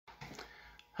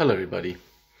Hello, everybody.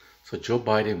 So Joe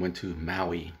Biden went to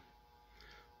Maui.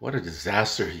 What a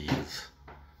disaster he is.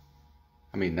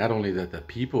 I mean, not only that the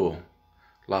people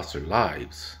lost their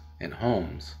lives and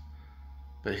homes,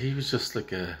 but he was just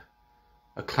like a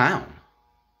clown,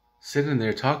 sitting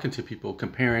there talking to people,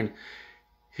 comparing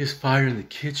his fire in the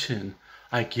kitchen.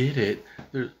 I get it.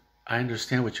 I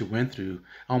understand what you went through.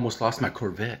 I almost lost my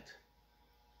Corvette.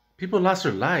 People lost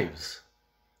their lives.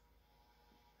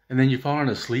 And then you're falling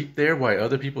asleep there while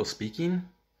other people are speaking?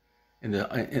 When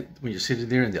you're sitting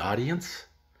there in the audience?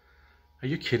 Are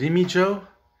you kidding me, Joe?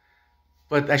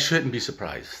 But I shouldn't be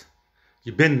surprised.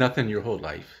 You've been nothing your whole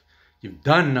life. You've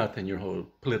done nothing your whole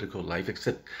political life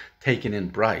except taking in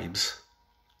bribes.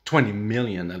 20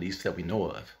 million at least that we know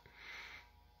of.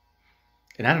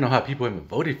 And I don't know how people even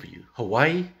voted for you.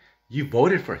 Hawaii, you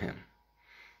voted for him.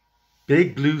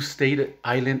 Big blue state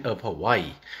island of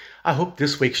Hawaii. I hope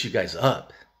this wakes you guys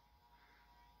up.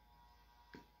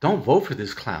 Don't vote for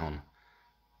this clown.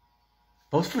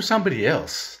 Vote for somebody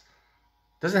else.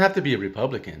 Doesn't have to be a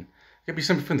Republican. It could be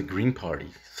somebody from the Green Party.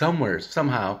 Somewhere,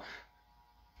 somehow.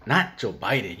 Not Joe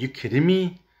Biden. You kidding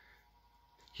me?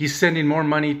 He's sending more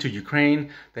money to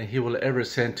Ukraine than he will ever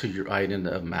send to your island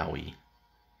of Maui.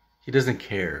 He doesn't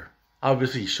care.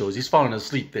 Obviously he shows. He's falling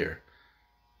asleep there.